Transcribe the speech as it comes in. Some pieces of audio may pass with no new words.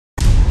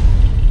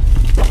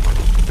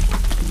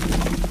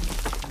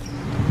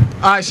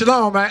All right,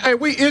 shalom, man. Hey,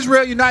 we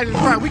Israel United in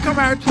Christ. We come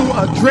out here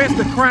to address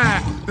the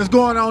crime that's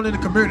going on in the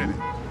community.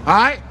 All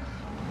right?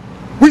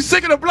 We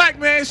sick of the black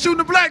man shooting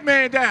the black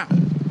man down.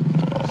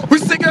 We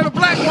sick of the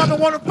black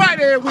woman want to fight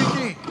every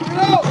weekend.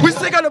 We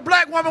sick of the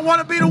black woman want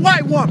to be the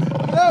white woman.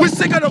 We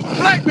sick of the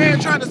black man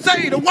trying to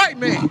save the white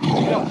man.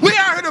 We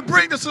out here to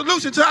bring the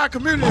solution to our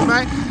community,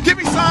 man. Give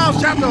me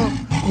Psalms chapter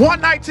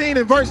 119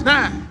 and verse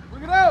 9.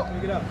 Bring it out.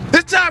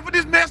 It's time for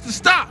this mess to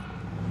stop.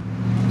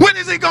 When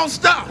is it gonna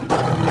stop?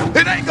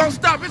 It ain't gonna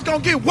stop. It's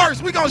gonna get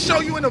worse. We gonna show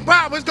you in the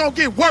Bible it's gonna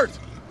get worse.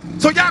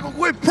 So y'all gonna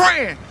quit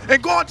praying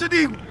and going to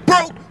these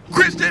broke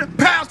Christian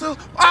pastors.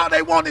 All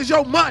they want is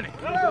your money.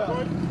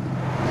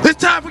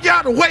 It's time for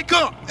y'all to wake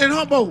up and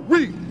humble.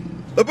 Read.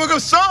 The book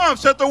of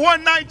Psalms, chapter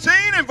 119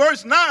 and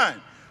verse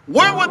 9.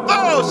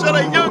 Wherewithal shall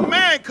a young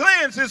man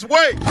cleanse his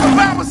way? The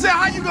Bible said,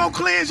 how you gonna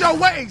cleanse your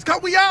ways?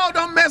 Because we all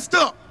done messed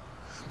up.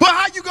 But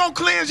how you gonna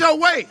cleanse your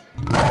way?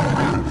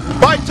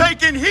 By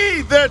taking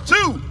heed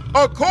thereto,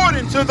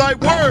 according to thy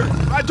word.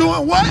 By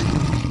doing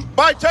what?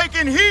 By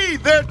taking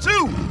heed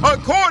thereto,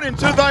 according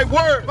to thy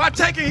word. By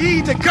taking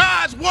heed to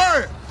God's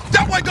word.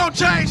 That's what's gonna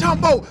change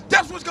Humboldt.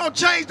 That's what's gonna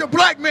change the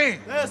black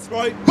man. That's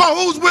right. But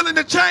who's willing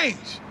to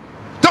change?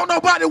 Don't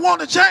nobody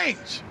want to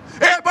change.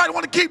 Everybody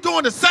want to keep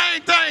doing the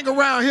same thing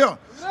around here.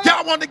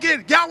 Y'all want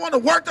to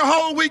work the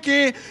whole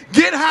weekend,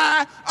 get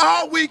high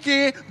all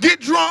weekend,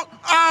 get drunk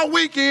all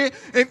weekend,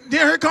 and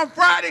then here come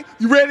Friday,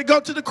 you ready to go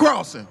to the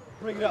crossing.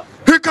 Bring it up.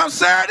 Here comes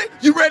Saturday,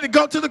 you ready to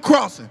go to the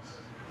crossing.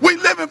 We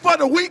living for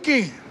the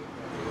weekend.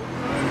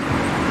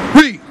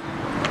 Read.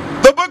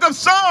 The book of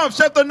Psalms,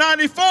 chapter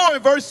 94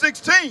 and verse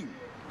 16.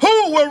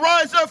 Who will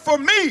rise up for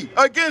me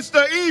against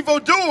the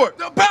evildoer?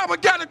 The Bible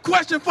got a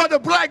question for the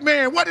black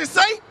man. What it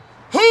say?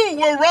 Who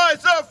will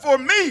rise up for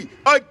me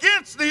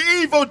against the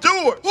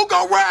evildoer? Who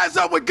gonna rise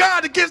up with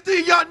God against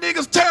these young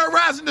niggas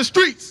terrorizing the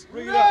streets?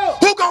 Bring it out.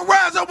 Who gonna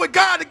rise up with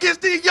God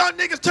against these young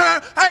niggas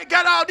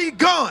got all these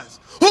guns?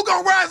 Who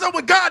gonna rise up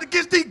with God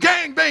against these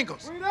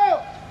gangbangers? Bring it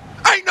out.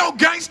 Ain't no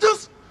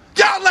gangsters.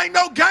 Y'all ain't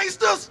no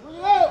gangsters. Bring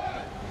it out.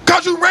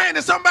 Cause you ran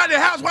in somebody's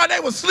house while they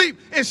was asleep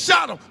and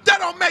shot them. That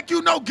don't make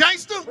you no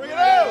gangster. Bring it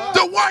out.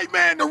 The white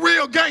man the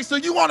real gangster.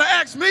 You wanna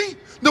ask me?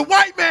 The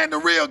white man the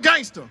real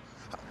gangster.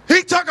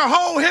 He took a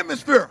whole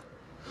hemisphere.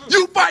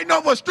 You fighting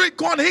over a street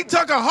corner, he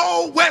took a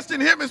whole western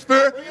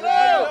hemisphere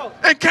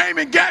and came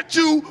and got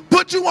you,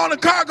 put you on a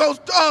cargo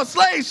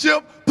slave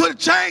ship, put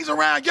chains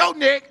around your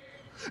neck,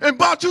 and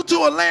brought you to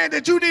a land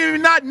that you didn't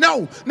even not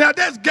know. Now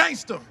that's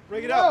gangster.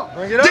 Bring it out.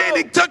 Bring it out. Then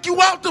he took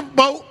you off the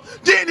boat,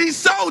 then he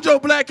sold your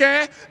black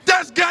ass.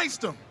 That's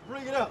gangster.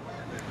 Bring it out.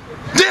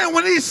 Then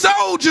when he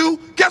sold you,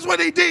 guess what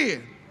he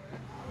did?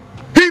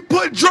 He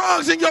put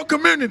drugs in your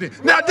community.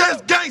 Now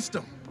that's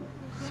gangster.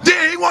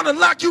 Then he want to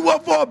lock you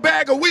up for a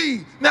bag of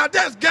weed. Now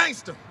that's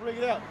gangster. Bring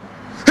it out.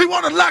 He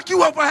want to lock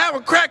you up for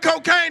having crack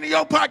cocaine in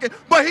your pocket,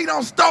 but he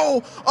done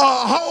stole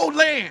a whole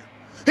land.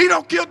 He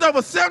done killed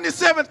over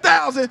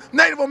 77,000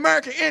 Native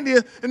American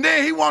Indians, and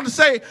then he want to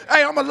say,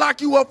 hey, I'm going to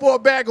lock you up for a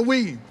bag of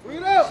weed. Bring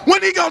it out.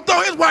 When he going to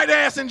throw his white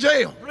ass in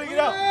jail? Bring it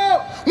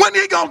out. When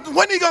he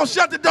gonna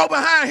shut the door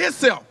behind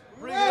himself?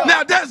 Bring it out.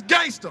 Now that's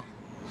gangster.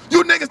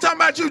 You niggas talking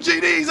about you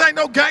GDs ain't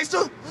no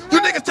gangster. You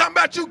niggas talking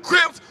about you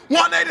Crips,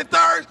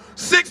 183rd,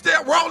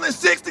 60th, rolling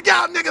 60.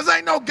 Y'all niggas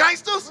ain't no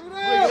gangsters.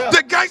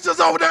 The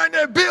gangsters over there in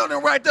that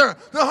building right there,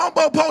 the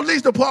Humboldt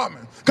Police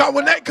Department. Cause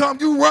when they come,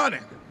 you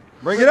running.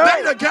 Bring it out.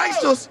 They the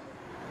gangsters.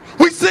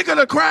 We sick of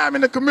the crime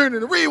in the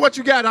community. Read what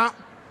you got out.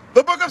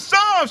 The book of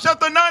Psalms,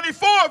 chapter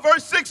 94,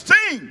 verse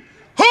 16.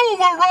 Who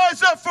will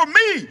rise up for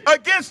me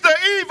against the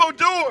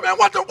evildoer? Man,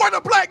 what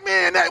the black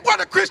men at? What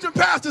the Christian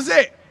pastors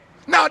at?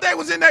 Now they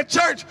was in that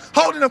church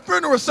holding a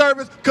funeral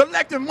service,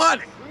 collecting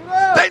money.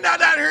 They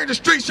not out here in the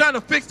streets trying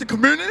to fix the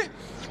community.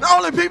 The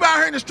only people out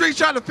here in the streets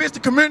trying to fix the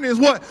community is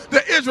what?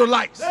 The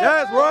Israelites.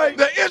 That's right.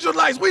 The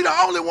Israelites, we the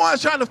only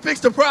ones trying to fix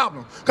the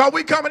problem. Because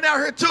we coming out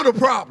here to the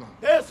problem.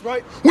 That's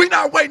right. We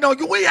not waiting on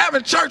you. We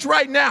having church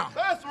right now.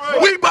 That's right.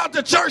 We brought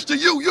the church to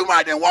you. You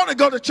might didn't want to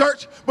go to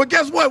church, but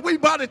guess what? We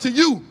brought it to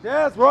you.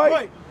 That's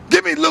right.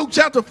 Give me Luke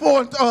chapter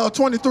 4 and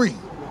 23.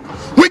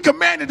 We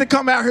commanded to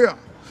come out here.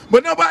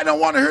 But nobody don't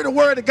want to hear the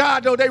word of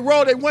God, though. They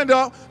roll their window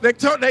up. They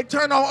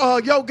turn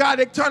on Yo God.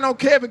 They turn on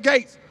Kevin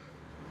Gates.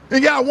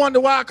 And y'all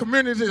wonder why our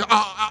communities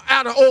are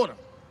out of order.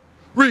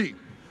 Read.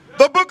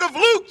 The book of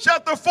Luke,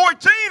 chapter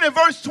 14 and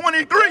verse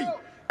 23.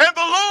 And the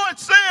Lord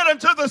said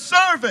unto the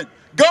servant,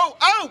 go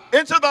out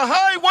into the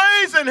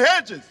highways and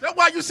hedges. That's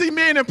why you see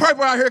men in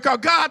purple out here, because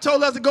God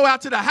told us to go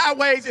out to the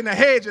highways and the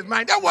hedges,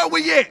 man. That's where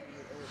we at.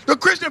 The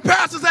Christian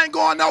pastors ain't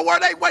going nowhere.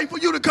 They wait for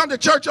you to come to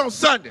church on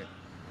Sunday.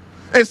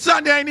 And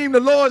Sunday ain't even the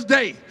Lord's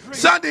day.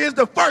 Sunday is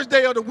the first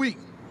day of the week.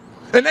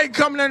 And they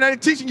coming in and they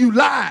teaching you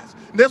lies.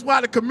 That's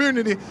why the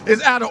community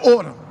is out of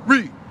order.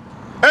 Read.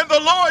 And the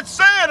Lord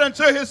said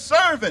unto his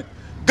servant,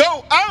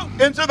 go out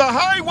into the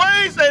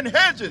highways and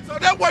hedges. So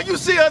that's where you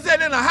see us at,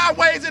 in the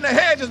highways and the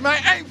hedges,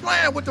 man. Ain't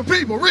playing with the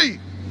people. Read.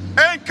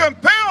 and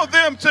compel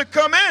them to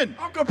come in.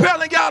 I'm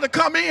compelling y'all to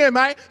come in,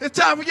 man. It's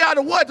time for y'all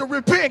to what? To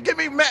repent. Give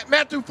me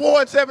Matthew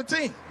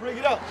 4:17. Bring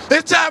it up.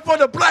 It's time for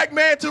the black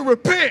man to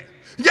repent.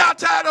 Y'all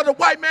tired of the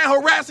white man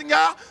harassing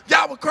y'all?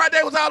 Y'all would cry.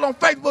 They was all on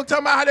Facebook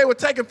talking about how they were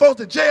taking folks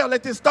to jail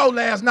at this store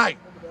last night.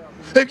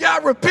 If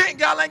y'all repent,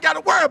 y'all ain't got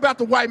to worry about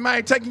the white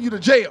man taking you to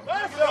jail.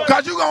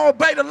 Because you're going to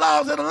obey the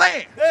laws of the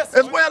land,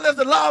 as well as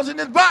the laws in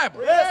this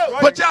Bible.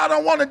 But y'all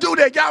don't want to do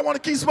that. Y'all want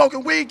to keep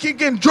smoking weed, keep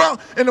getting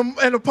drunk, and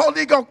the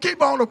police going to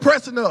keep on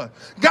oppressing us.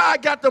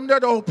 God got them there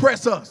to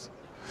oppress us.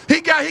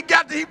 He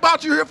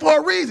brought you here for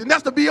a reason.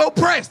 That's to be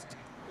oppressed.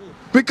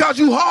 Because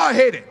you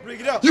hard-headed.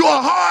 You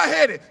are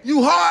hard-headed.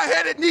 You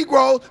hard-headed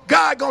Negroes,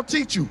 God going to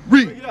teach you.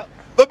 Read.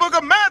 The book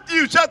of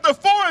Matthew, chapter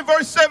 4 and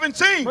verse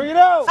 17. Bring it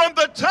out. From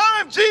the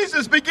time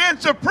Jesus began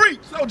to preach.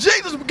 So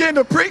Jesus began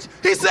to preach.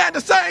 He said the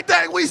same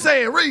thing we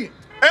saying. Read.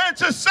 And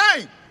to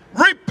say,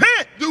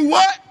 repent. Do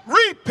what?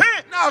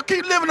 Repent. No,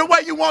 keep living the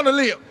way you want to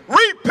live.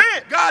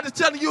 Repent. God is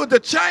telling you to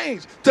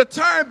change, to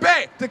turn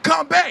back, to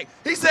come back.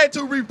 He said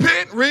to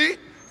repent. Read.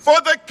 For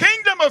the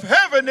kingdom of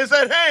heaven is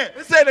at hand.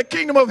 It said the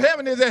kingdom of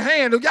heaven is at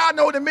hand. Do y'all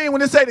know what it means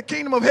when it say the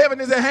kingdom of heaven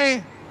is at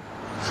hand?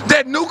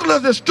 That nuclear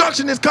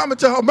destruction is coming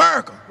to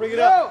America. Bring it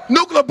up.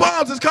 Nuclear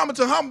bombs is coming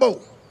to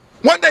Humboldt.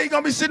 One day you're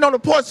going to be sitting on the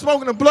porch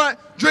smoking a blunt,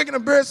 drinking a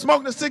beer,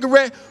 smoking a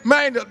cigarette.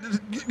 Man,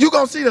 you're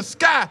going to see the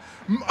sky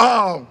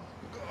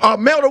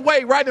melt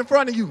away right in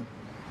front of you.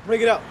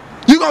 Bring it up.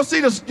 You're going to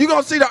see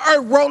the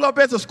earth roll up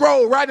as a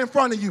scroll right in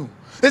front of you.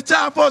 It's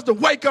time for us to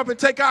wake up and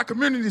take our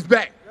communities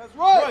back. That's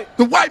right.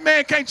 The white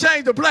man can't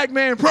change the black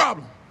man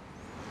problem.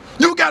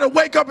 You got to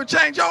wake up and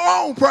change your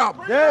own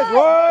problem. That's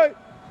right.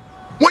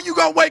 When you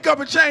gonna wake up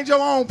and change your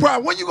own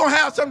problem? When you gonna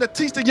have something to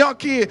teach the young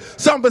kid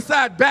something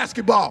besides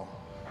basketball?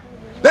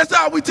 That's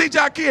all we teach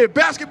our kids: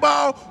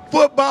 basketball,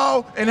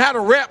 football, and how to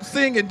rap,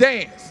 sing, and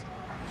dance,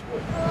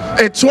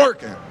 and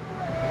twerking.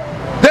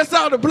 That's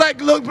all the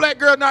little black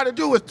girl know how to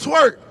do is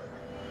twerk.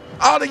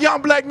 All the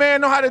young black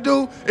man know how to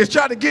do is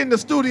try to get in the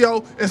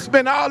studio and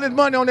spend all his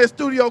money on their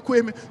studio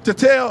equipment to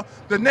tell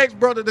the next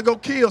brother to go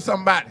kill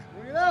somebody.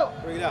 Bring it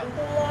out. Bring it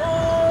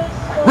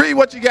out. Read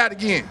what you got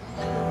again.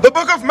 The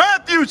book of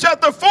Matthew,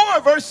 chapter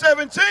 4, verse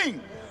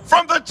 17.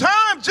 From the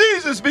time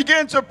Jesus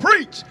began to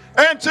preach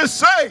and to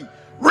say,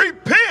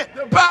 repent.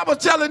 The Bible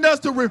telling us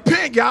to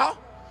repent, y'all.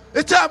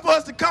 It's time for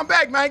us to come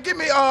back, man. Give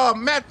me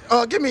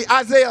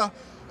Isaiah.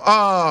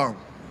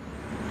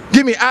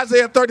 Give me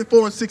Isaiah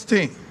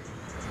 34:16.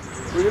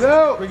 Bring it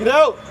out. Bring it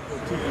out.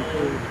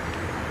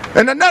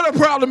 And another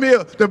problem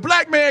is the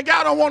black man,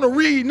 y'all don't want to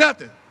read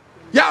nothing.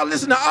 Y'all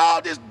listen to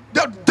all this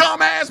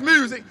dumb-ass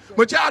music,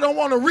 but y'all don't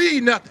want to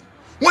read nothing.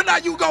 When are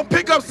you going to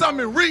pick up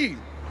something and read?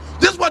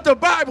 This is what the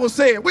Bible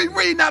said. We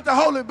read not the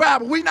Holy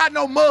Bible. We not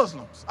no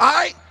Muslims, all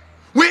right?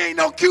 We ain't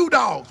no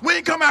Q-dogs. We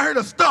ain't come out here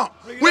to stump.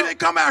 We didn't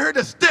come out here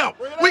to step.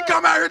 We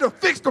come out here to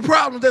fix the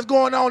problems that's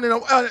going on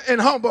in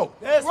Humboldt.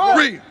 That's right.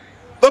 Read.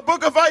 The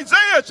book of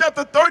Isaiah,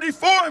 chapter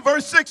 34 and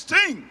verse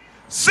 16.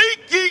 Seek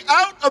ye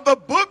out of the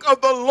book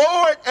of the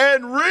Lord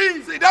and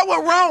read. See, that's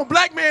what wrong.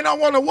 Black men don't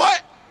want to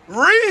what?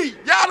 Read.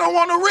 Y'all don't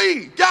want to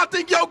read. Y'all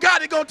think your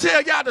God is going to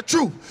tell y'all the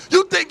truth.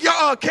 You think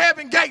your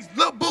Kevin Gates,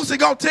 Lil Boosie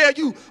going to tell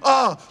you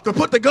to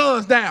put the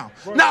guns down.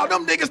 Now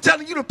them niggas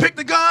telling you to pick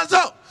the guns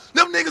up.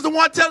 Them niggas the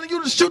one telling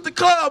you to shoot the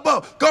club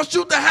up, go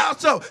shoot the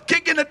house up,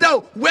 kick in the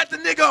door, wet the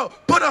nigga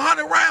up, put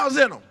 100 rounds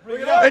in them.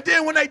 And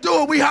then when they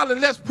do it, we holler,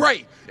 let's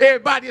pray.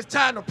 Everybody, it's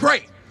time to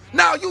pray.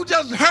 Now you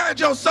just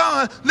heard your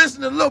son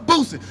listen to Lil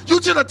Boosie.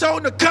 You should have told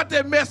him to cut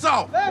that mess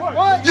off.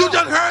 Right. You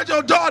just heard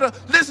your daughter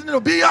listening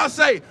to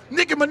Beyonce,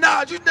 Nicki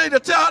Minaj. You need to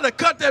tell her to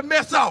cut that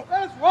mess off.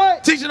 That's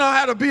right. Teaching her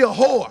how to be a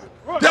whore.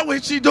 That's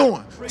what she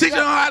doing. Teaching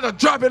her how to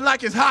drop it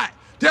like it's hot.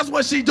 That's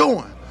what she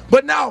doing.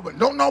 But now,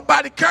 don't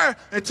nobody care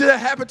until it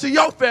happened to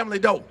your family,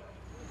 though.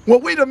 Well,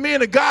 we the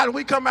men of God, and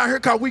we come out here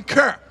because we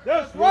care.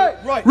 That's right.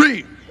 Right.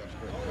 Read.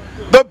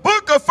 The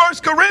book of 1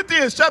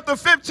 Corinthians, chapter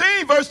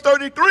 15, verse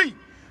 33.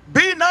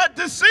 Be not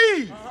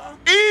deceived.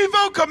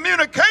 Evil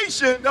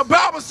communication. The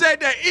Bible said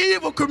that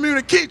evil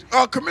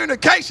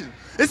communication.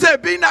 It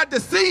said be not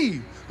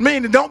deceived.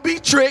 Meaning don't be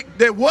tricked.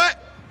 That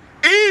what?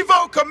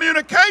 Evil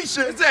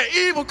communication. It said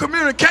evil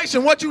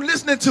communication. What you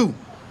listening to?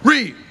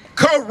 Read.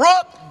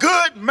 Corrupt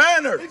good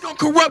manners. It's going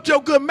to corrupt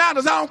your good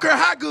manners. I don't care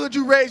how good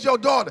you raise your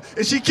daughter.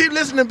 If she keep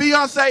listening to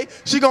Beyonce,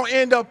 she going to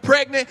end up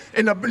pregnant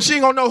and she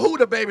ain't going to know who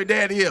the baby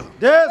daddy is.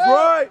 That's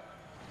right.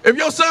 If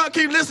your son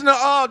keep listening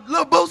to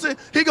Lil Boosie,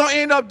 he going to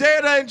end up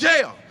dead or in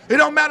jail. It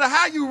don't matter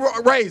how you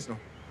raised him.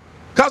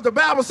 Because the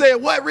Bible said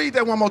what? Read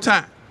that one more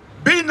time.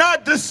 Be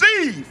not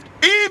deceived.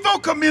 Evil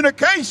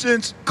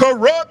communications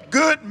corrupt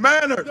good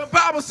manners. The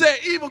Bible said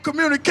evil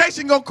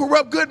communication going to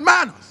corrupt good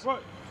manners. Right.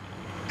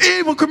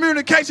 Evil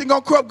communication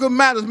gonna corrupt good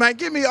manners, man.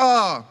 Give me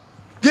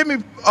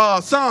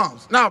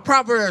Psalms. Now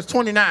Proverbs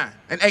 29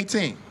 and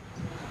 18.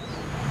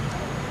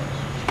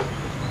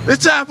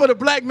 It's time for the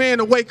black man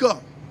to wake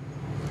up.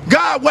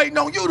 God waiting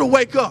on you to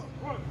wake up.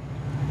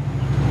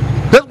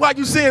 That's why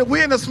you see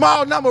we're in a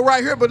small number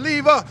right here,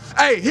 believe us.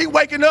 Hey, he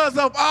waking us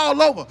up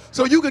all over.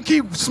 So you can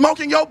keep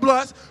smoking your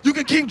blunts, you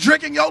can keep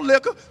drinking your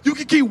liquor, you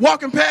can keep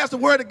walking past the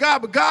word of God,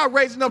 but God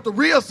raising up the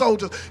real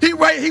soldiers. He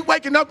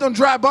waking up them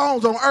dry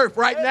bones on earth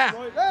right now.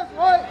 That's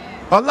right.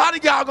 A lot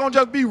of y'all gonna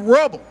just be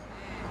rubble.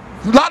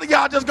 A lot of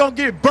y'all just gonna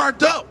get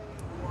burnt up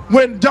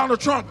when Donald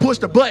Trump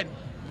pushed the button.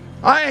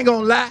 I ain't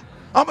gonna lie.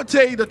 I'm gonna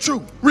tell you the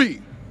truth.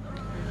 Read.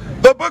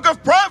 The book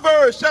of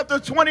Proverbs, chapter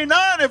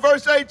 29 and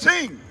verse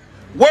 18.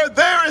 Where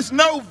there is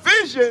no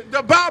vision,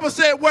 The Bible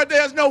said where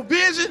there's no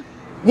vision,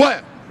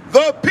 what?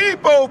 the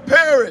people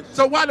perish.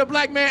 So why the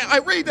black man, I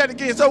read that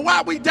again. So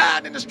why we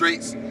dying in the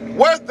streets?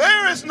 Where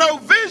there is no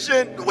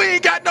vision, We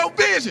ain't got no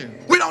vision.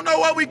 We don't know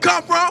where we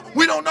come from.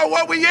 We don't know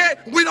where we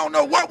at. We don't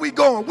know where we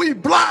going. We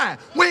blind.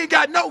 We ain't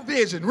got no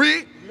vision.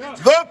 Read.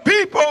 the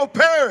people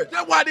perish.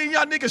 That's why these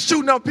young niggas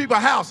shooting up people's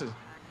houses.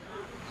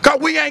 Cause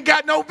we ain't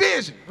got no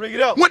vision. Bring it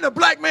up. When the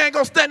black man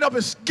gonna stand up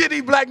and get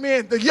these black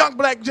men, the young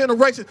black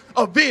generation,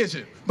 a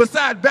vision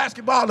besides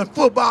basketball and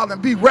football and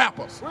be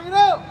rappers? Bring it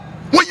up.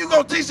 When you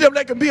gonna teach them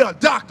they can be a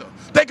doctor,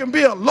 they can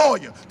be a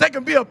lawyer, they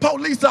can be a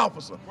police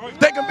officer,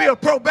 they can be a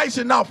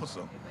probation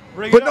officer.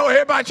 But no,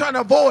 everybody trying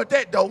to avoid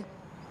that though.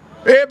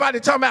 Everybody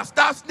talking about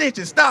stop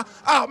snitching, stop.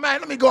 Oh man,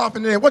 let me go off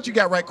in there. What you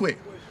got right quick?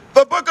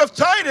 The book of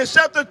Titus,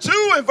 chapter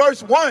 2 and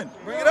verse 1.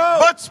 Bring it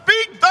up. But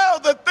speak thou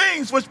the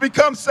things which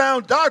become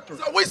sound doctrine,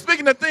 So we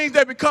speaking of things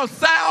that become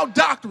sound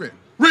doctrine.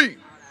 Read.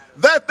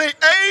 that the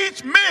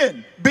aged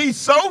men be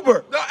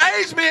sober, The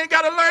aged men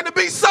got to learn to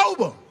be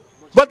sober.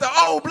 But the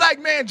old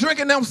black man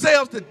drinking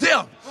themselves to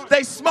death.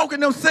 They smoking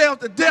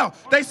themselves to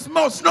death. They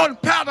snorting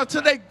powder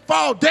till they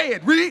fall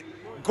dead. Read.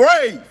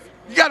 grave,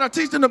 You got to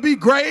teach them to be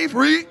grave.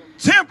 Read.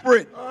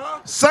 temperate,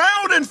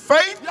 sound in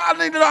faith, Y'all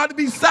need to know how to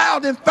be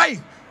sound in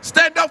faith.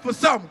 Stand up for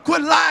something.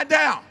 Quit lying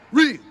down.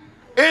 Read.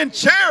 in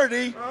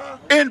charity,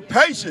 in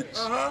patience.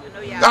 All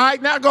right,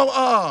 now go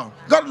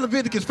to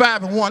Leviticus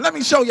 5 and 1. Let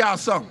me show y'all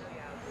something.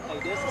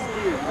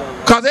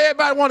 Because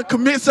everybody want to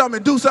commit something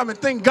and do something and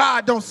think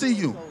God don't see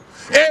you.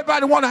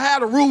 Everybody want to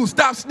have the rules,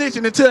 stop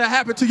snitching until it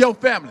happens to your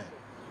family.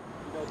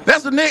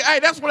 That's the nigga, hey,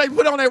 that's what they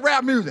put on their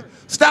rap music.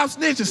 Stop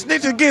snitching,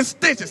 snitching against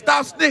stitching,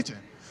 stop snitching.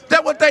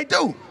 That's what they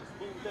do.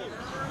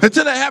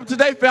 Until it happens to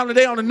their family,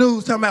 they on the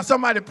news talking about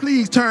somebody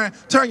please turn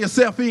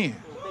yourself in.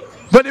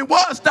 But it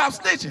was stop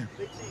snitching.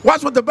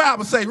 Watch what the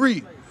Bible say,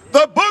 read.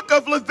 The book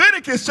of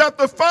Leviticus,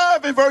 chapter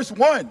 5 and verse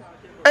 1.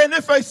 And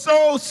if a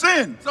soul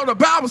sin, So the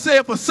Bible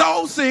said for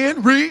soul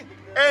sin, read.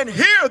 and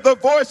hear the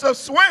voice of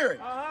swearing,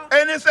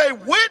 and is a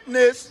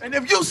witness, And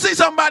if you see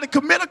somebody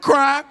commit a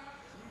crime,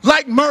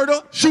 like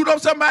murder, shoot up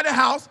somebody's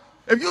house,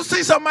 if you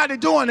see somebody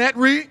doing that,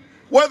 read.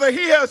 whether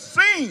he has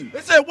seen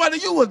It said whether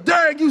you was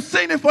there and you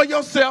seen it for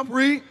yourself,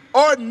 read.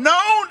 or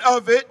known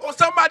of it, Or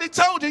somebody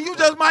told you, you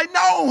just might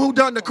know who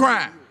done the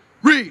crime.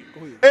 Read.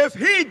 if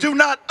he do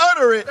not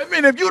utter it, I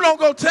mean, if you don't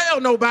go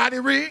tell nobody,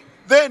 read.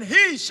 then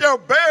he shall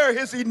bear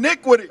his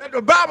iniquity. And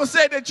the Bible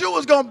said that you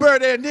was going to bear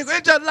their iniquity.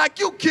 It's just like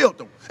you killed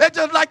them. It's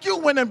just like you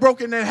went and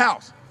broke in their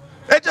house.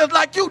 It's just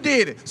like you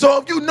did it.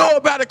 So if you know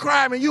about a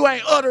crime and you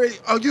ain't utter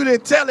it or you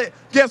didn't tell it,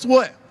 guess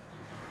what?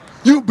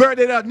 You bear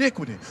that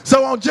iniquity.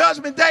 So on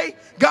Judgment Day,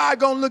 God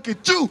going to look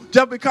at you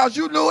just because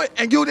you knew it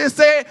and you didn't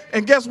say it.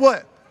 And guess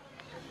what?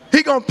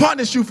 He going to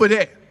punish you for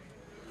that.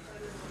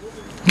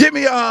 Give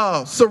me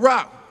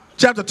Sirach,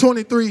 chapter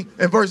 23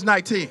 and verse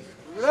 19.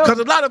 Because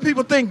a lot of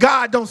people think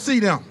God don't see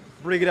them.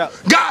 Bring it up.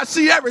 God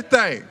see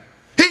everything.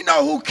 He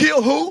know who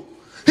killed who.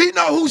 He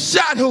know who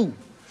shot who.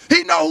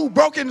 He know who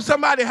broke into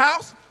somebody's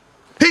house.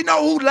 He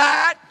know who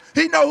lied.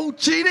 He know who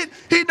cheated.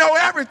 He know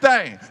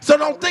everything. So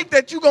don't think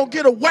that you're going to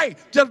get away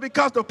just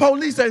because the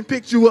police ain't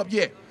picked you up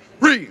yet.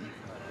 Read.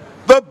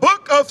 The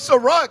book of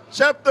Sirach,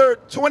 chapter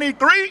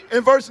 23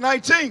 and verse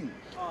 19.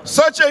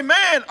 Such a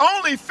man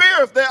only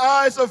feareth the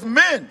eyes of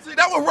men. See,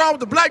 that was wrong with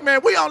the black man.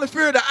 We only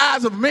fear the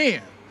eyes of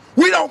men.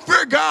 We don't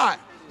fear God.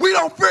 We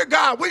don't fear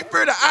God. We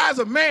fear the eyes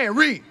of man.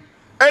 Read.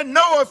 And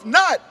knoweth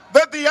not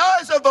that the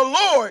eyes of the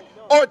Lord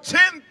are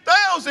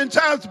 10,000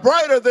 times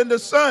brighter than the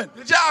sun.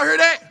 Did y'all hear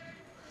that?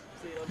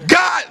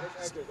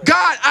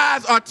 God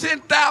eyes are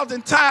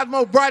 10,000 times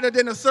more brighter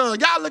than the sun.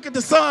 Y'all look at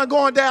the sun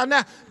going down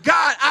now.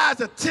 God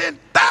eyes are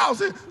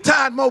 10,000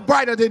 times more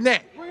brighter than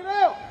that. Bring it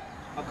out.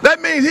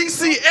 That means he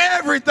see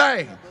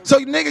everything. So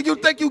nigga, you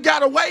think you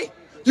got away?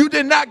 You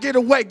did not get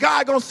away.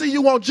 God gonna see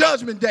you on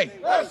Judgment Day.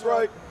 That's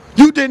right.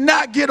 You did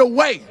not get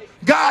away.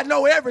 God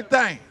know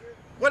everything.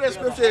 What that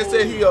scripture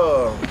said he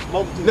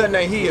nothing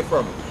ain't hid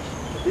from him.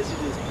 You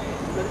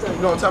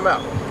know what I'm talking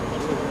about?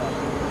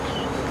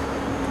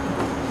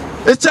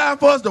 It's time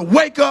for us to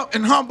wake up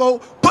and humble,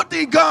 put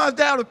these guns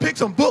down and pick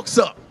some books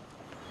up.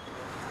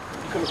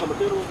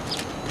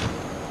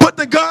 Put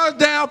the guns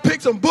down, pick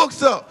some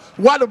books up.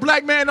 Why the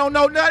black man don't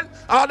know nothing?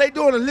 All they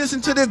doing is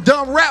listen to this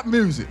dumb rap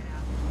music.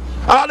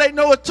 All they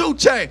know is 2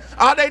 Chainz.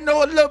 All they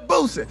know is Lil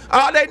Boosie.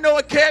 All they know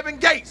is Kevin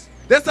Gates.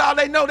 That's all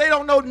they know. They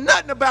don't know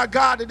nothing about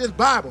God in this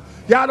Bible.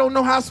 Y'all don't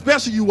know how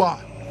special you are.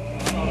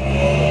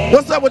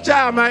 What's up with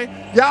y'all,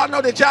 man? Y'all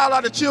know that y'all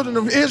are the children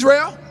of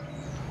Israel?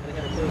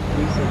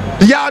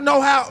 Do y'all know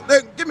how?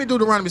 Give me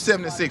Deuteronomy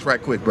 7 and 6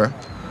 right quick, bro. All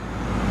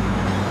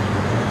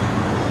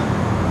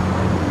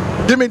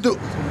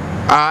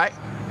right.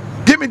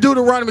 Give me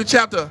Deuteronomy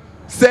chapter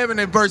 7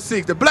 and verse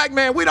 6. The black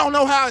man, we don't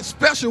know how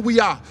special we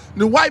are.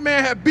 The white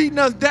man have beaten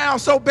us down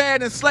so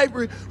bad in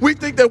slavery, we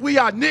think that we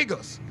are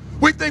niggas.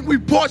 We think we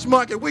porch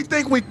monkey. We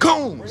think we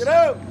coons.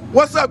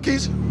 What's up,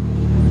 Keisha?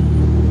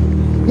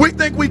 We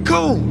think we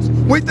coons.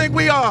 We think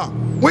we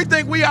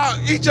are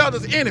each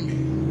other's enemy.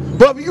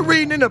 But if you're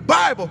reading in the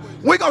Bible,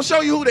 we're going to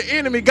show you who the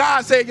enemy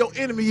God said your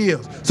enemy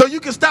is. So you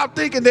can stop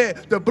thinking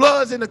that the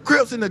Bloods and the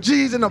Crips and the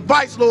G's and the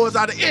Vice Lords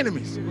are the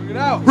enemies. Bring it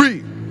out.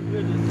 Read.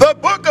 The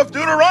book of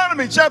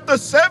Deuteronomy, chapter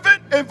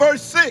 7 and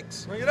verse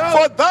 6.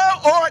 For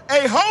thou art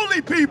a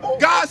holy people.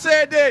 God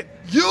said that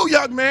you,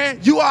 young man,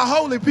 you are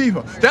holy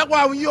people. That's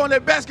why when you're on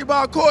that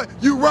basketball court,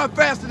 you run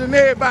faster than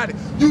everybody.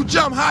 You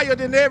jump higher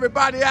than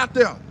everybody out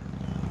there. All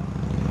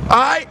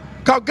right?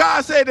 Because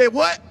God said that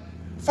what?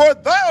 For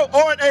thou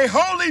art a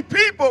holy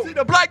people. See,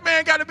 the black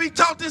man got to be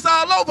taught this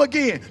all over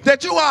again.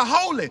 That you are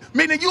holy,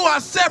 meaning you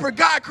are separate.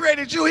 God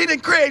created you. He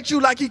didn't create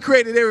you like he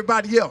created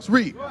everybody else.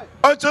 Read.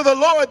 Unto the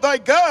Lord thy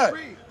God.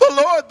 Read.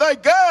 The Lord thy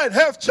God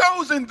hath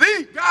chosen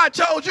thee. God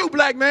chose you,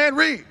 black man.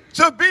 Read.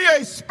 To be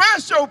a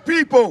special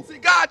people. See,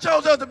 God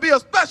chose us to be a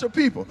special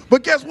people.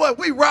 But guess what?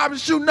 We robbing,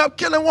 shooting up,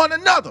 killing one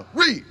another.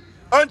 Read.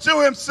 Unto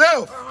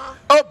himself,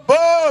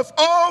 above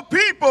all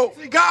people.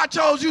 See, God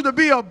chose you to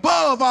be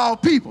above all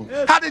people.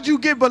 How did you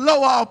get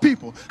below all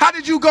people? How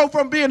did you go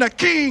from being a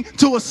king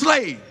to a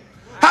slave?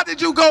 How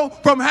did you go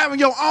from having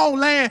your own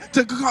land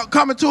to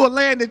coming to a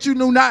land that you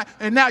knew not,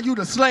 and now you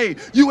the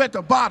slave? You at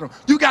the bottom.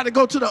 You got to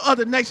go to the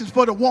other nations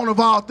for the want of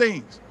all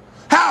things.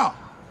 How?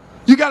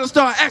 You got to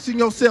start asking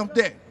yourself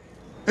that.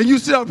 And you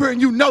sit up here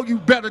and you know you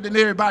better than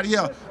everybody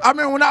else. I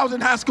remember when I was in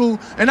high school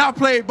and I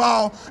played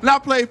ball and I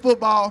played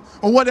football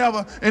or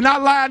whatever, and I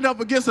lined up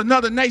against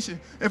another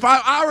nation. If I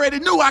already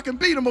knew I could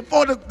beat them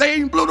before they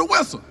even blew the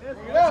whistle.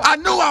 I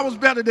knew I was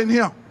better than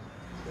him.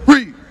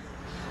 Read.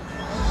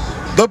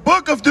 The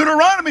book of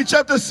Deuteronomy,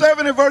 chapter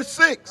 7 and verse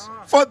 6.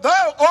 For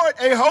thou art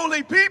a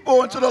holy people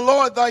unto the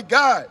Lord thy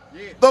God.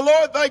 The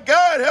Lord thy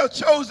God hath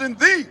chosen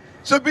thee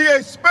to be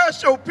a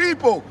special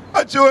people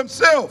unto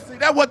himself. See,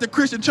 that's what the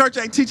Christian church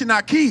ain't teaching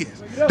our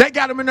kids. They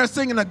got them in there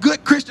singing a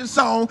good Christian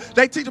song.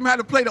 They teach them how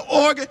to play the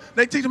organ.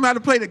 They teach them how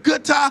to play the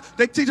guitar.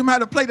 They teach them how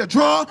to play the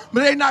drum, but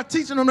they're not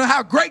teaching them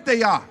how great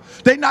they are.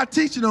 They're not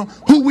teaching them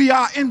who we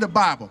are in the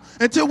Bible.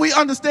 Until we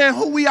understand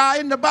who we are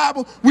in the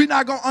Bible, we're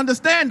not going to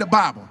understand the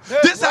Bible.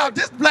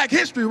 This black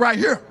history right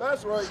here.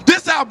 That's right.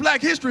 This our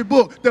black history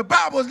book. The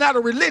Bible is not a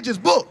religious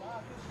book.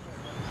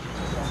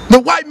 The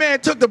white man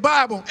took the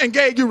Bible and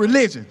gave you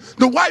religion.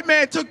 The white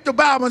man took the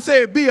Bible and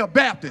said, be a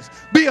Baptist,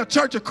 be a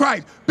Church of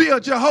Christ, be a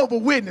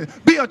Jehovah's Witness,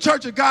 be a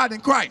Church of God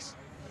in Christ,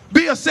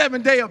 be a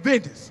Seventh-day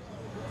Adventist,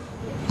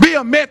 be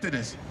a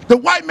Methodist. The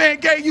white man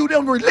gave you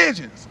them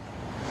religions.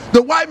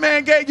 The white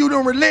man gave you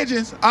them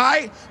religions, all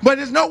right? But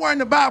there's nowhere in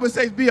the Bible that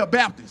says be a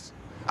Baptist.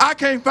 I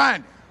can't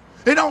find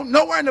it. It don't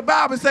nowhere in the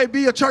Bible say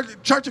be a Church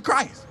of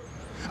Christ.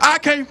 I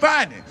can't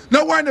find it.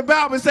 Nowhere in the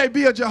Bible say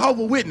be a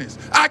Jehovah's Witness.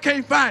 I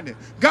can't find it.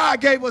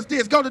 God gave us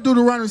this. Go to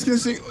Deuteronomy,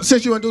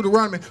 since you're in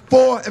Deuteronomy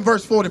 4 and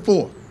verse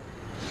 44.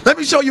 Let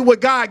me show you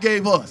what God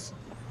gave us.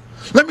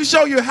 Let me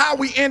show you how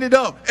we ended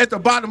up at the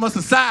bottom of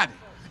society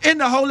in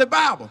the Holy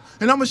Bible.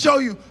 And I'm going to show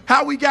you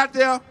how we got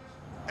there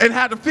and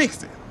how to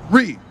fix it.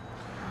 Read.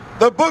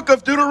 The book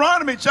of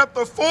Deuteronomy,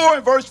 chapter 4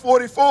 and verse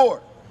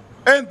 44.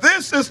 And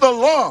this is the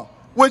law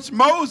which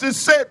Moses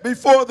set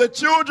before the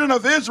children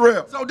of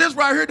Israel. So this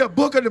right here, the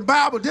book of the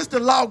Bible, this the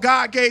law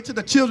God gave to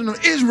the children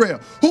of Israel.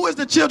 Who is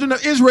the children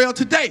of Israel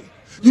today?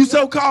 You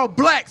so-called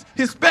blacks,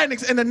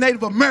 Hispanics, and the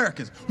Native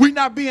Americans. We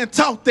not being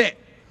taught that.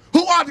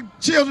 Who are the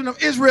children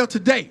of Israel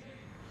today?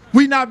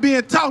 We not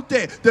being taught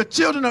that. The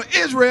children of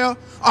Israel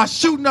are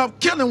shooting up,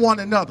 killing one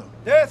another.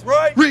 That's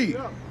right. Read.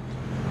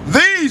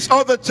 These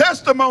are the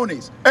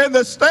testimonies and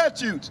the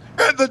statutes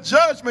and the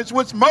judgments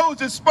which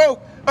Moses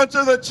spoke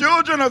unto the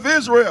children of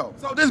Israel.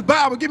 So this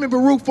Bible, give me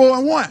Baruch 4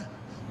 and 1.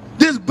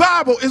 This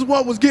Bible is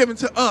what was given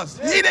to us.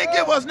 He didn't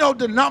give us no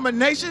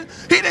denomination.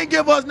 He didn't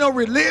give us no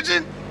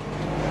religion.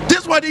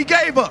 This is what he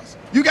gave us.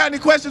 You got any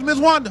questions, Miss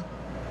Wanda?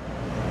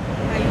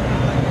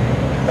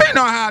 You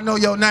know how I know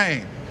your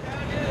name.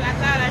 I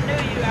thought I knew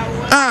you.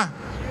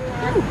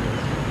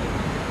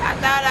 I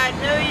thought I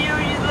knew you.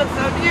 You look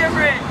so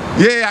different.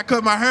 Yeah, I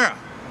cut my hair.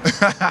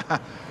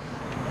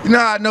 You know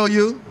how I know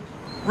you.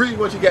 Read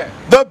what you got.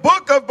 The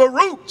book of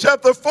Baruch,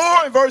 chapter 4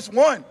 and verse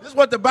 1. This is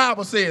what the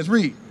Bible says.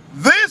 Read.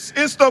 This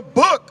is the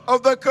book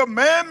of the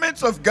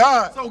commandments of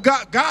God. So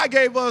God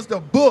gave us the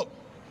book.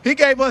 He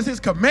gave us his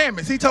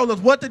commandments. He told us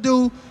what to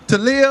do to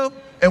live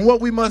and what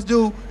we must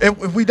do.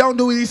 If we don't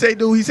do what he said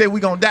we're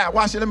going to die.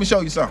 Watch it. Let me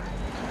show you something.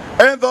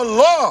 And the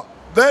law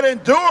that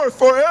endureth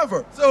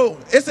forever. So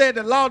it said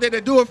the law that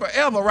endureth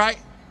forever, right?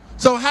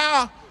 So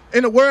how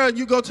in the world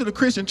you go to the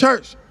Christian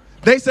church,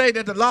 they say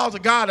that the laws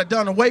of God are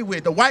done away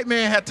with. The white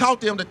man had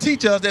taught them to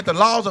teach us that the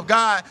laws of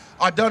God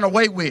are done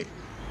away with.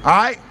 All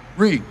right?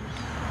 Read.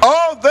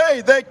 All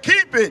they that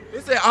keep it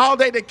It said all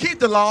they that keep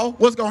the law,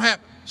 what's going to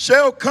happen?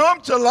 shall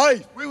come to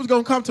life. We was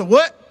going to come to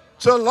what?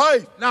 To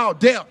life. No,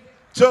 death.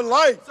 To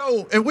life.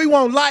 So if we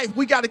want life,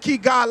 we got to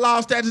keep God's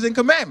law, statutes, and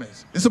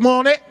commandments. Is some more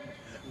on that?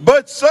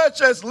 But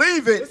such as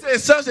leave It it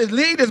says such as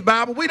leave this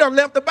Bible, we done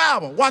left the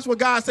Bible. Watch what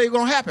God say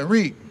going to happen.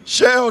 Read.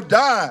 shall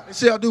die. It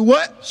shall do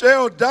what?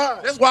 Shall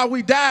die. That's why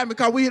we dying,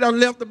 because we done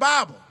left the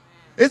Bible.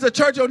 It's a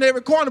church on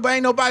every corner, but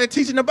ain't nobody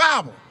teaching the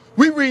Bible.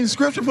 We reading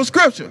scripture for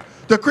scripture.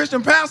 The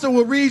Christian pastor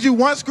will read you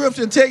one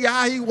scripture and tell you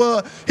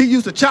how he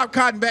used to chop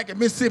cotton back in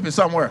Mississippi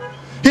somewhere.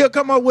 He'll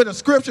come up with a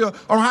scripture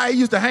on how he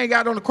used to hang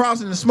out on the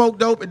cross and smoke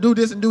dope and do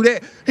this and do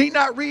that. He's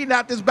not reading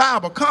out this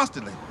Bible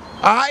constantly.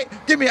 All right?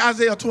 Give me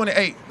Isaiah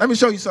 28. Let me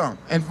show you something.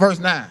 In verse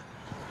 9.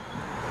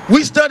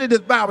 We studied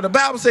this Bible. The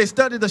Bible says,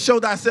 study to show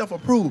thyself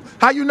approved.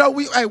 How you know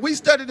we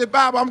studied the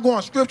Bible? I'm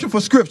going scripture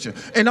for scripture.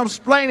 And I'm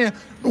explaining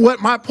what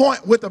my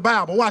point with the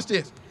Bible. Watch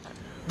this.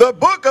 The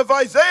book of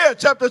Isaiah,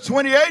 chapter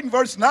 28 and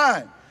verse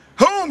 9.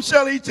 Whom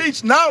shall he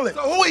teach knowledge?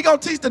 So who he going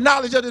to teach the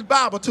knowledge of this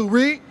Bible to?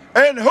 Read.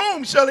 And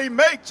whom shall he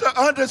make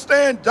to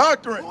understand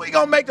doctrine? Who he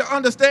going to make to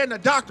understand the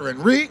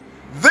doctrine? Read.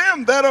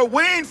 Them that are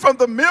weaned from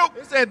the milk.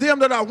 It said them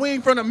that are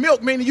weaned from the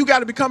milk, meaning you got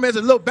to become as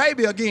a little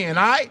baby again,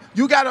 all right?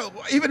 You got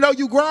to, even though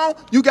you grown,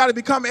 you got to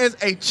become as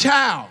a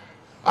child,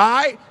 all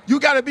right? You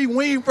got to be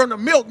weaned from the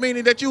milk,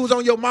 meaning that you was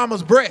on your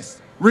mama's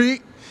breast.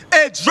 Read.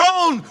 And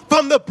drawn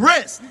from the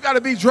breast. You got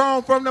to be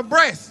drawn from the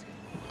breast,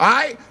 all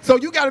right? So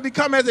you got to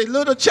become as a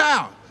little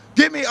child.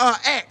 Give me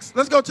Acts.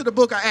 Let's go to the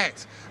book of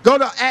Acts. Go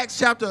to Acts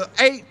chapter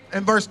 8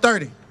 and verse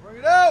 30. Bring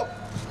it out.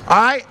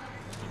 All right?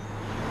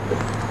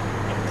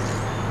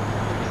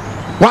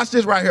 Watch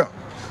this right here.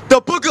 The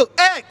book of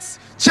Acts,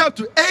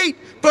 chapter 8,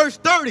 verse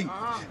 30.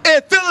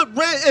 And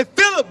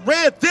Philip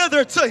ran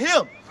thither to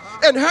him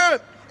and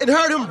heard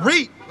him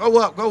read. Go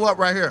up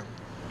right here.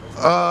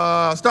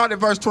 Start at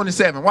verse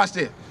 27. Watch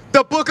this.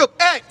 The book of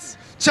Acts,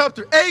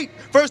 chapter 8,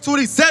 verse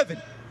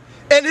 27.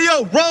 And he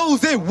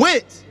arose and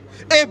went,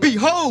 and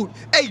behold,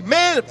 a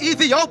man of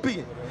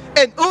Ethiopian,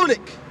 an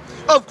eunuch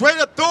of great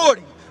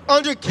authority,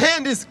 under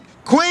Candace,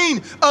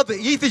 queen of the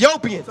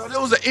Ethiopians. So there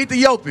was an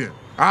Ethiopian.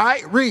 All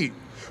right, read.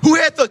 Who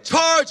had the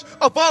charge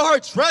of all her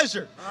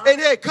treasure,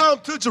 and had come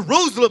to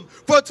Jerusalem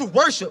for to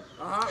worship,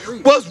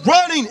 was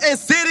running and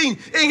sitting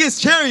in his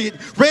chariot,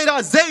 read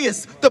Isaiah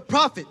the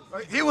prophet.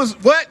 He was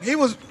what?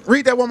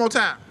 Read that one more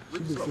time.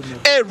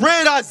 And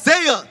read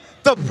Isaiah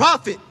the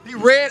prophet. He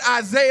read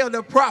Isaiah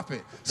the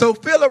prophet. So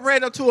Philip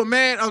ran up to a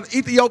man of the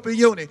Ethiopian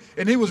eunuch,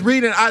 and he was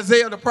reading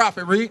Isaiah the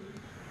prophet. Read.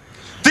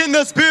 Then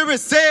the Spirit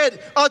said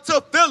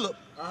unto Philip,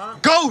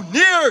 go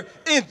near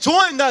and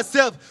join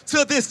thyself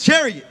to this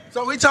chariot.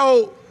 So he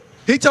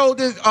told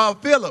this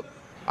Philip,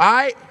 all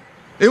right?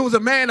 It was a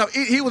man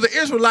he was an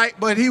Israelite,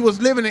 but he was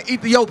living in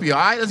Ethiopia.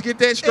 All right, let's get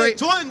that straight. And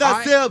join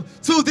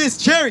thyself to this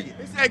chariot.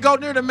 He said, go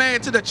near the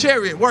man to the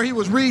chariot where he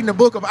was reading the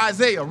book of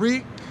Isaiah.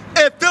 Read.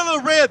 And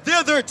Philip ran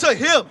thither to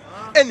him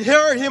and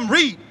heard him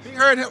read.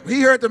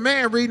 He heard the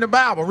man reading the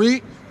Bible.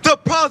 Read. The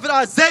prophet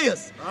Isaiah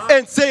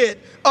and said,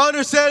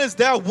 understandest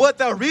thou what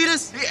thou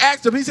readest? He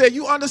asked him, he said,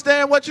 you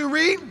understand what you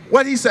read?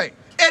 What did he say?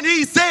 And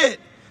he said,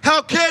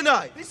 how can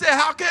I? He said,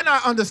 how can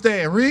I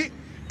understand? Read.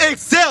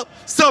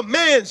 Except some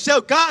man shall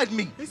guide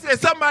me. He said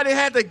somebody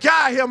had to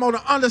guide him on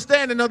the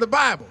understanding of the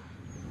Bible.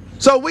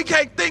 So we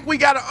can't think we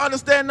got to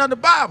understand of the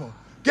Bible.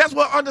 Guess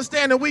what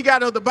understanding we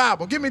got of the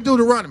Bible? Give me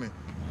Deuteronomy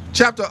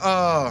chapter,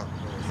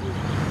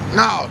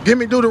 give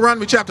me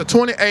Deuteronomy chapter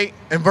 28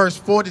 and verse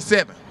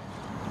 47.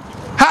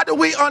 How do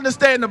we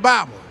understand the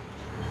Bible?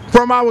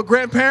 From our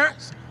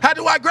grandparents? How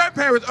do our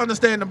grandparents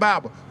understand the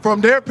Bible? From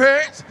their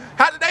parents?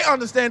 How do they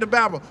understand the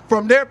Bible?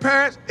 From their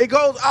parents? It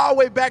goes all the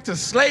way back to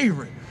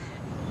slavery.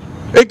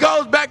 It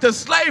goes back to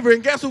slavery,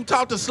 and guess who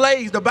taught the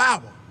slaves the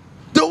Bible?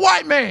 The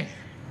white man.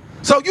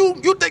 So you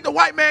think the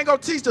white man gonna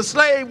teach the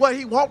slave what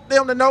he want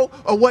them to know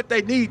or what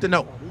they need to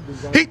know?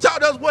 He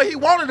taught us what he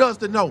wanted us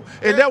to know,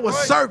 and that was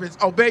servants,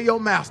 obey your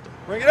master.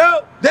 Bring it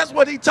out. That's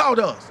what he taught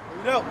us.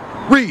 Bring it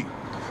out. Read.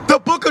 The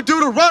book of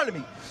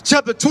Deuteronomy,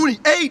 chapter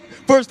 28,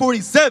 verse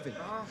 47.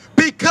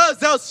 Because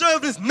thou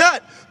servest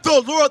not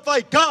the Lord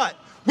thy God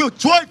with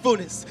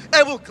joyfulness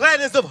and with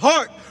gladness of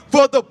heart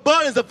for the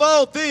abundance of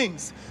all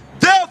things.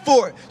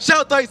 Therefore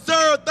shalt thou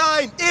serve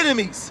thine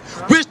enemies,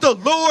 which the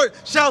Lord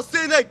shall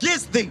send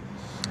against thee,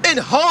 in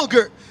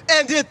hunger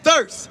and in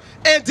thirst,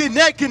 and in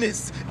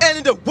nakedness, and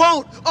in the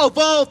want of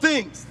all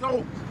things.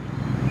 So,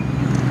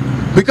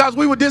 because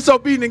we were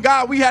disobedient to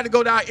God, we had to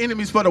go to our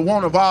enemies for the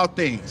want of all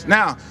things.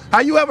 Now,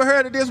 have you ever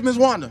heard of this, Ms.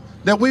 Wanda,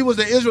 that we was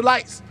the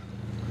Israelites?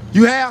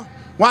 You have?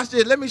 Watch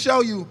this. Let me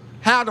show you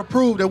how to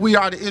prove that we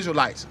are the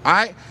Israelites. All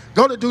right?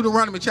 Go to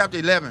Deuteronomy chapter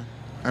 11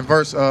 and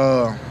verse,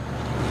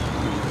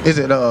 is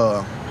it,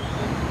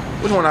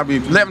 which one I be?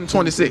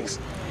 11:26.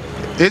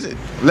 Is it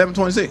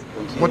 11:26?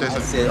 What is it? I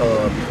said,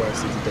 before I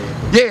see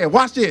today. Yeah,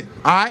 watch this.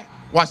 All right?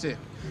 Watch this.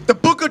 The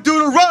book of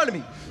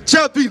Deuteronomy,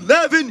 chapter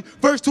 11,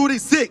 verse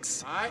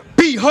 26. All right.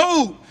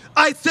 Behold,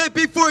 I set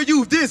before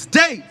you this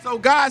day So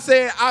God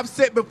said, I've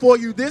set before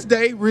you this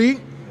day, read,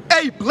 a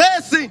a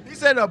blessing. He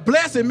said a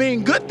blessing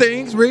means good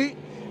things, read.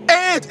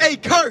 And a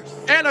curse.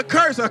 And a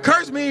curse. A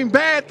curse means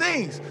bad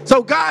things.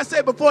 So God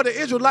said before the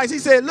Israelites, he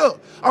said,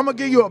 look, I'm going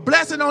to give you a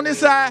blessing on this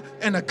side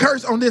and a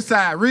curse on this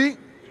side. Read.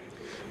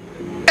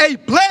 A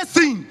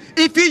blessing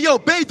if ye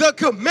obey the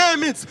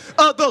commandments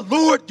of the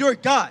Lord your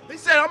God. He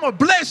said, I'm going to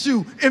bless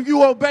you if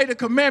you obey the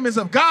commandments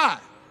of God.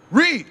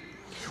 Read.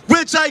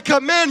 Which I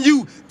command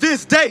you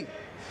this day.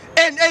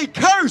 And a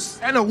curse.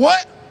 And a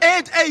what?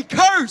 And a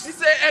curse. He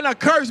said, and a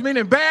curse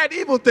meaning bad,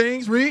 evil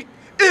things. Read.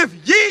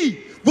 If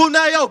ye will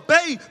not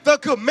obey the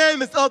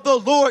commandments of the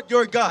Lord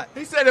your God.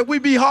 He said if we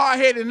be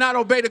hard-headed and not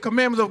obey the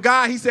commandments of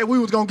God, he said we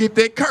was going to get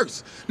that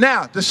curse.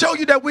 Now, to show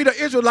you that we the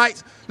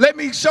Israelites, let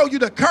me show you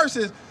the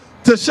curses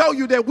to show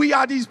you that we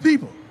are these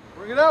people.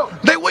 Bring it out.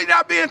 That we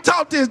not being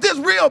taught this. This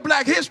real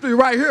black history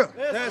right here.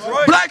 That's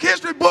right. Black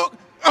history book,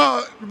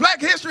 black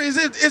history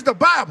is the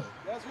Bible.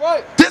 That's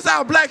right. This is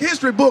our black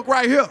history book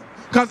right here.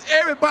 Because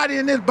everybody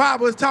in this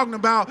Bible is talking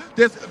about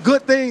there's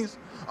good things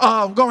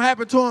going to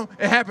happen to them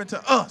and happen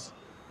to us.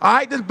 All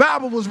right, this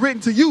Bible was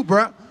written to you,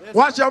 bruh.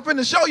 Watch, I'm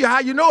finna show you how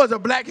you know it's a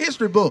black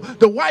history book.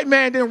 The white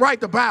man didn't write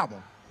the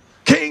Bible.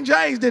 King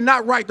James did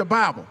not write the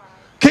Bible.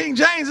 King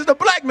James is the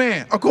black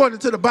man, according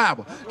to the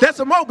Bible. That's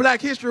some more black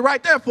history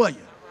right there for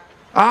you.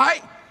 All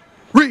right,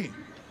 read.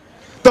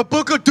 The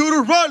book of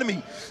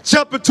Deuteronomy,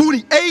 chapter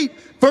 28,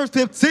 verse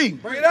 15.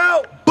 Bring it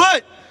out.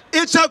 But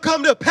it shall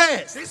come to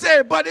pass. He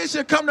said, but it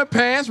shall come to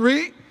pass,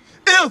 read.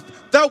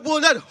 If thou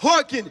wilt not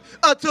hearken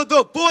unto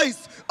the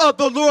voice of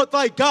the Lord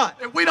thy God.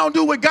 If we don't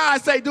do what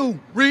God say do,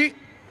 read.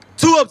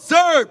 To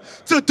observe,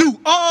 to do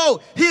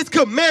all his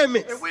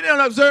commandments. If we don't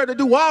observe to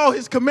do all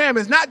his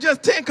commandments, not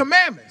just 10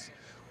 commandments.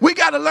 We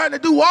got to learn to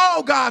do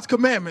all God's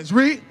commandments,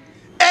 read.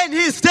 And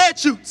his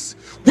statutes,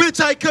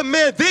 which I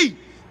command thee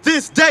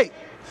this day.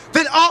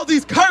 Then all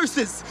these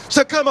curses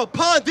shall come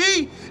upon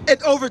thee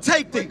and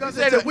overtake thee. He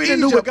said if we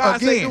didn't do what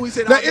God said do, he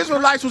said the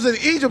Israelites was in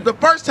Egypt the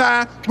first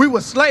time we were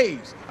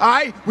slaves. All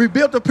right, we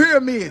built the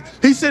pyramids.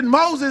 He sent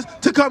Moses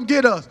to come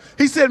get us.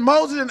 He sent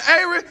Moses and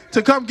Aaron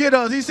to come get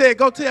us. He said,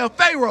 go tell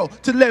Pharaoh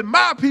to let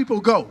my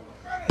people go.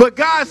 But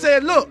God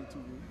said, look,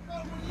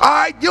 all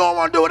right, you don't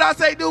want to do what I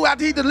say do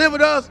after he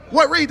delivered us.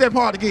 What? Read that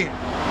part again.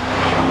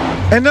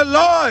 And the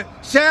Lord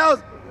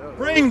shall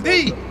bring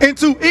thee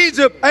into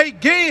Egypt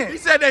again. He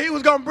said that he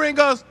was going to bring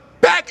us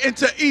back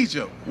into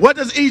Egypt. What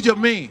does Egypt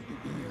mean?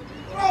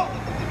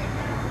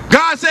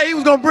 God said he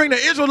was going to bring the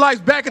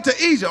Israelites back into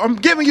Egypt. I'm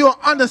giving you an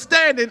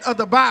understanding of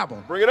the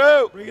Bible. Bring it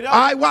out. Bring it out.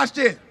 All right, watch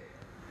this.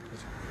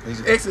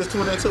 Exodus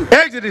 22.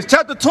 Exodus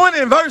chapter 20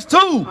 and verse 2.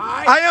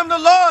 Right. I am the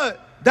Lord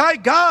thy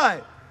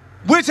God,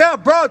 which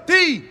have brought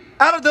thee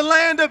out of the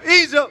land of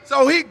Egypt.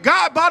 So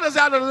God brought us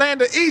out of the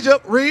land of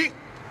Egypt, read.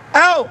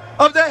 Out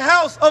of the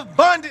house of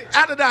bondage.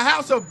 Out of the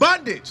house of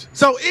bondage.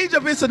 So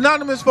Egypt is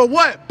synonymous for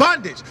what?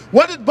 Bondage.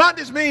 What does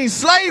bondage mean?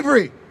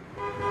 Slavery.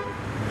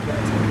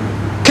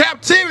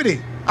 Captivity.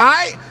 All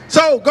right?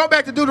 So go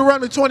back to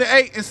Deuteronomy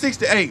 28 and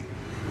 68.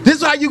 This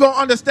is how you're going to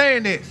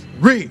understand this.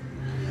 Read.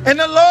 And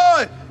the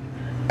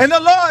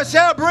Lord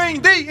shall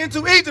bring thee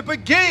into Egypt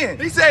again.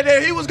 He said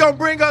that he was going to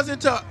bring us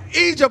into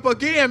Egypt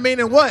again,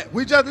 meaning what?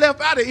 We just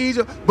left out of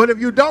Egypt, but if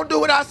you don't do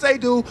what I say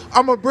do,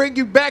 I'm going to bring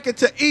you back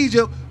into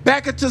Egypt,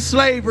 back into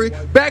slavery,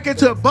 back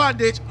into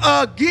bondage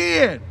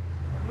again.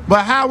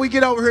 But how we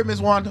get over here, Miss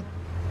Wanda?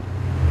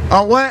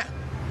 On what?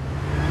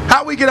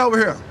 How we get over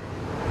here?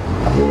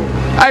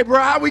 Hey, bro,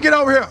 how we get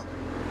over here?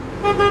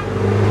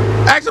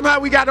 Ask him how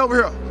we got over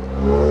here.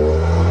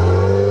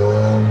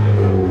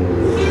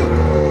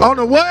 On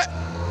the what?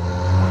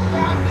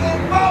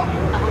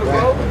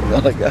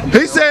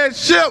 He said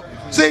ship.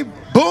 See,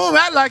 Boom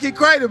act like he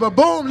crazy, but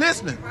Boom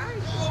listening.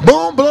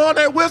 Boom blowing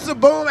that whistle,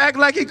 Boom act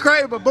like he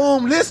crazy, but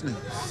Boom listening.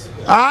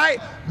 All right?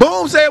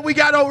 Boom said we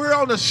got over here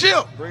on the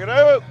ship. Bring it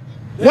out.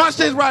 Watch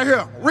this right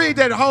here. Read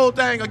that whole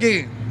thing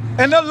again.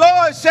 And the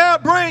Lord shall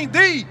bring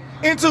thee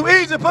into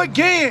Egypt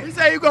again. He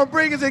said he's going to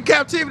bring us in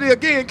captivity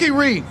again. Keep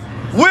reading.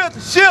 With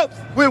ships.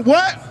 With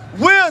what?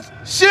 With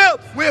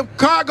ships. With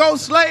cargo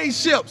slave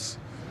ships.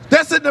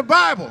 That's in the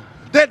Bible.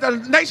 That the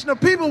nation of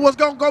people was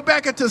going to go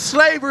back into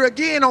slavery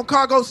again on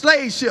cargo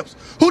slave ships.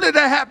 Who did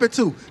that happen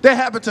to? That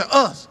happened to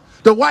us.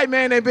 The white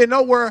man ain't been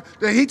nowhere.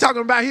 He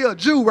talking about he a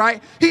Jew,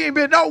 right? He ain't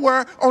been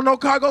nowhere on no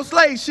cargo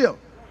slave ship.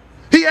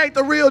 He ain't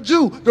the real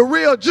Jew. The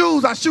real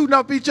Jews are shooting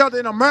up each other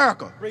in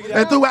America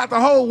and throughout the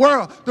whole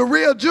world. The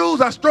real Jews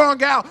are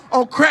strung out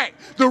on crack.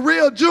 The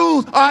real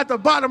Jews are at the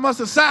bottom of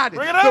society.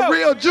 The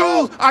real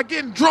Jews are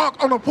getting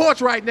drunk on the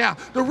porch right now.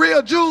 The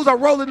real Jews are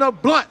rolling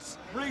up blunts.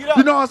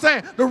 You know what I'm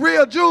saying? The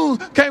real Jews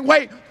can't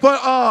wait for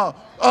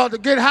to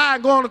get high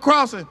and go on the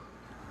crossing.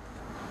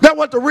 That's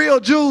what the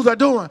real Jews are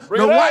doing.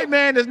 The white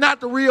man is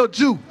not the real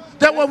Jew.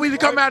 That's what we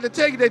come out to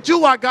tell you, that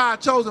you are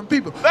God's chosen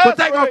people. But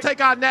they gonna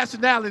take our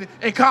nationality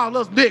and call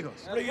us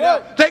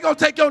niggers. They gonna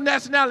take your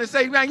nationality and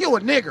say, man, you a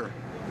nigger.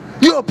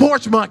 You a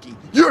porch monkey.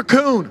 You a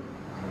coon.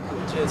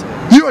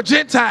 You a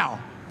Gentile.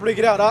 Bring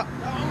it out, Doc.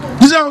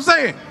 You see what I'm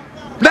saying?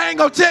 They ain't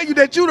gonna tell you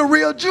that you the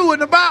real Jew in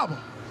the Bible.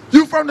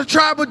 You from the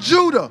tribe of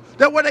Judah.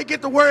 That's where they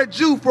get the word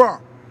Jew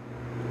from.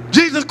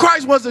 Jesus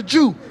Christ was a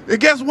Jew. And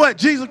guess what?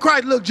 Jesus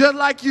Christ looked just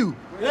like you.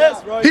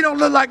 Yes, right. He don't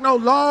look like no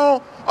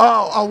long,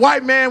 a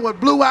white man with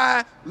blue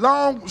eyes,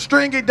 long,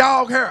 stringy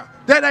dog hair.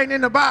 That ain't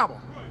in the Bible.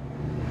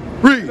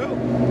 Read.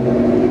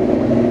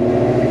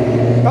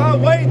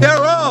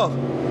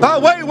 By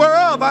way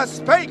whereof I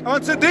spake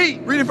unto thee.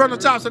 Read it from the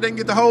top so they can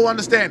get the whole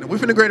understanding. We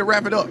finna go to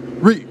wrap it up.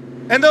 Read.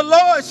 And the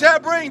Lord shall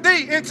bring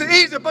thee into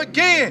Egypt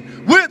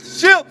again with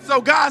ships. So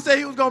God said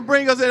he was gonna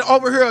bring us in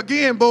over here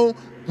again, boom,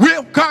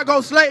 with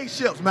cargo slave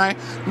ships, man.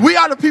 We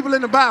are the people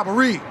in the Bible.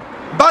 Read.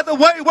 By the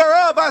way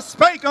whereof I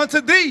spake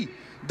unto thee,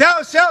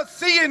 thou shalt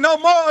see it no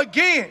more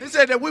again. He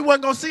said that we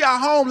wasn't gonna see our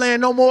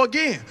homeland no more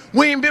again.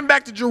 We ain't been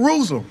back to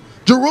Jerusalem.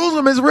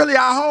 Jerusalem is really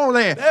our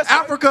homeland. That's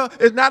Africa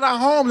is not our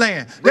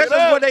homeland. This is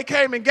where they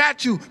came and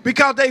got you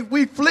because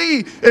we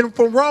flee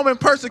from Roman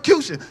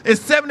persecution in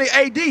 70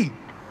 AD.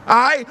 All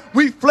right,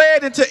 we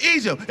fled into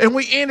Egypt and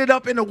we ended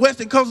up in the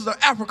western coasts of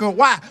Africa.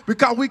 Why?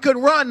 Because we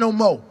couldn't run no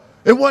more.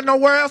 It wasn't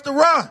nowhere else to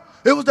run.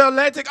 It was the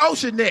Atlantic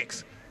Ocean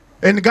next.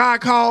 And God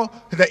called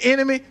the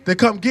enemy to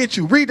come get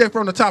you. Read that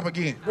from the top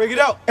again. Bring it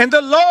out. And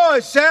the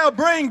Lord shall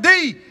bring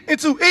thee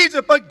into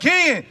Egypt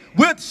again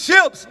with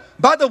ships,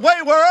 by the way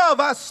whereof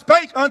I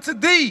spake unto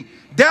thee.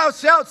 Thou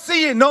shalt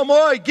see it no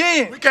more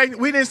again.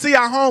 We didn't see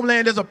our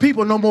homeland as a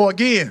people no more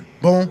again.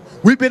 Boom.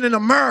 We've been in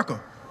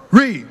America.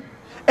 Read.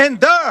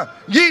 And there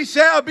ye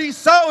shall be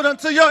sold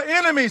unto your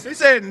enemies. He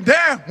said,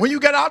 there, when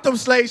you got out them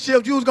slave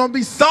ships, you was going to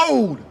be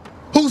sold.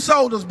 Who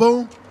sold us,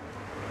 boom?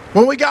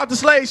 When we got the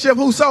slave ship,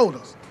 who sold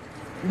us?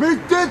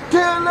 Mr.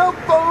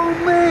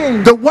 Telephone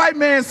Man. The white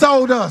man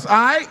sold us, all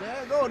right?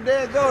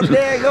 There go.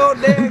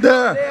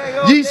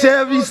 Ye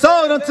shall be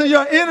sold unto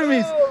your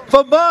enemies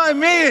for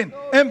bondmen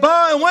and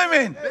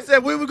bondwomen. They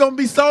said we were going to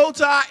be sold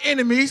to our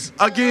enemies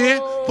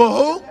again. For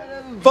who?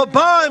 For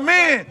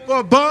bondmen.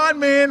 For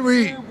bondmen,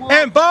 read.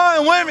 And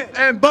bondwomen.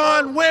 And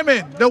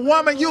bondwomen. The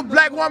woman, you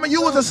black woman,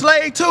 you was a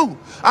slave too.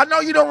 I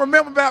know you don't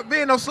remember about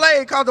being a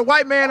slave because the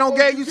white man don't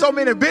gave you so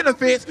many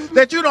benefits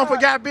that you don't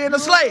forget being a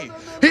slave.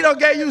 He don't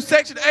gave you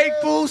Section 8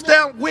 food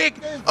stamp, WIC,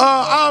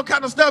 all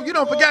kind of stuff. You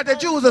don't forget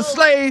that you was a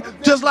slave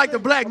just like the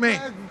black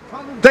man.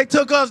 They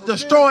took us,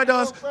 destroyed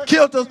us,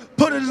 killed us,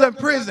 put us in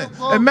prison,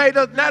 and made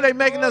us, now they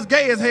making us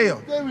gay as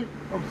hell.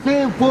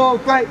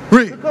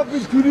 Read.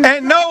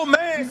 And no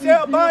man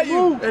shall buy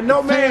you. And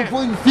no man.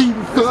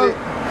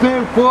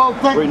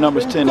 Read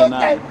Numbers 10 and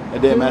 9,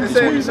 and then Matthew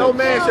 26. No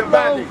man shall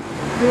buy thee.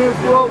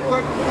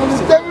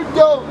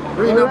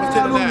 Read Numbers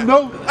 10 and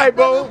 9. Hey,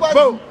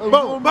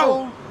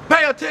 boom.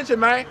 Pay attention,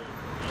 man.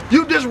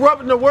 You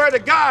disrupting the word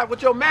of God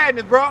with your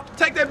madness, bro.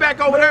 Take that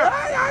back over there.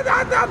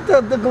 I'm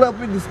just looking up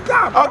in the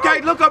sky, bro. Okay,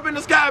 look up in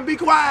the sky and be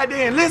quiet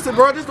then. Listen,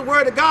 bro, this is the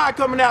word of God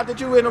coming out that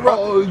you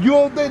interrupted. Oh, you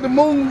don't think the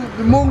moon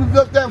is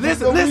up there?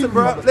 Listen,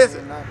 bro,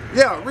 listen.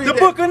 Yeah, read The that.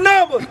 book of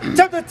Numbers,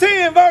 chapter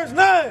 10, verse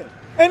 9.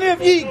 And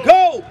if ye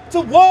go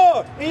to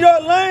war in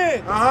your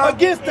land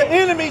against the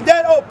enemy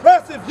that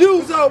oppresseth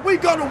you. So we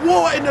go to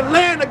war in the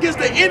land against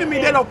the enemy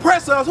that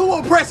oppresses us. Who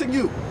oppressing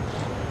you?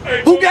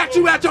 Who got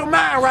you out your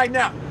mind right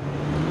now?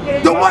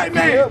 The white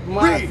man.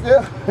 Read.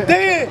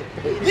 Then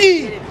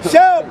ye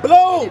shall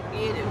blow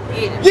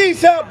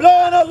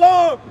an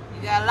alarm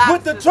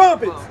with the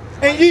trumpets,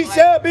 and ye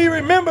shall be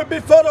remembered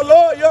before the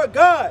Lord your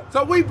God.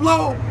 So we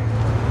blow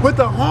with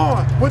the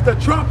horn, with the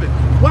trumpet.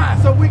 Why?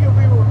 So we can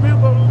be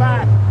remembered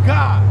by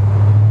God.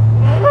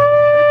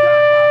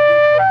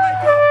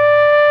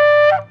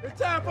 It's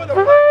time for the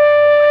white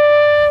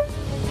man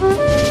to wake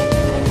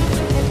up.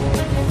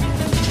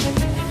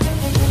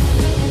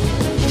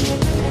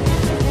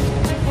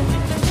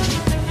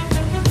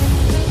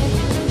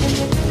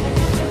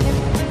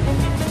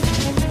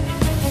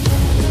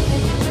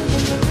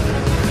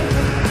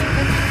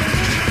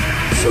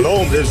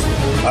 Shalom,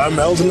 Israel. I'm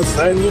Elder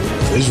Nathaniel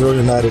of Israel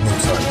United in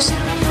Christ.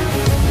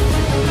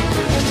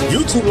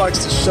 YouTube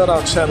likes to shut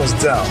our channels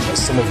down,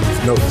 as some of you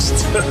have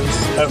noticed,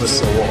 ever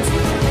so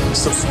often.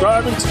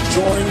 Subscribing to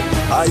join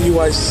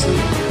IUIC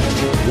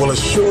will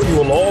assure you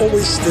will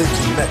always stay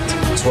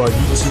connected to our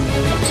YouTube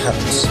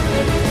accounts.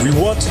 We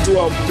want to do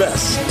our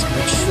best to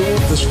make sure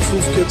this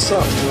truth gets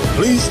out.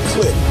 Please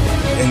click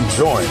and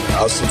join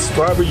our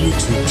subscriber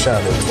YouTube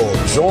channel called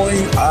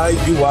Join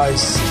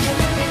IUIC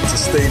to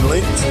stay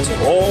linked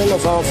to all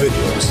of our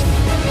videos.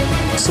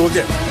 So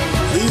again,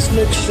 please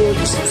make sure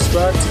you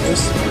subscribe to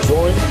this and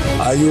join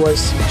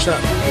IUIC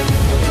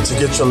channel to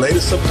get your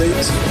latest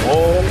updates on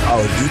all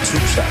our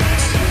YouTube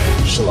channels.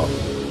 Shalom.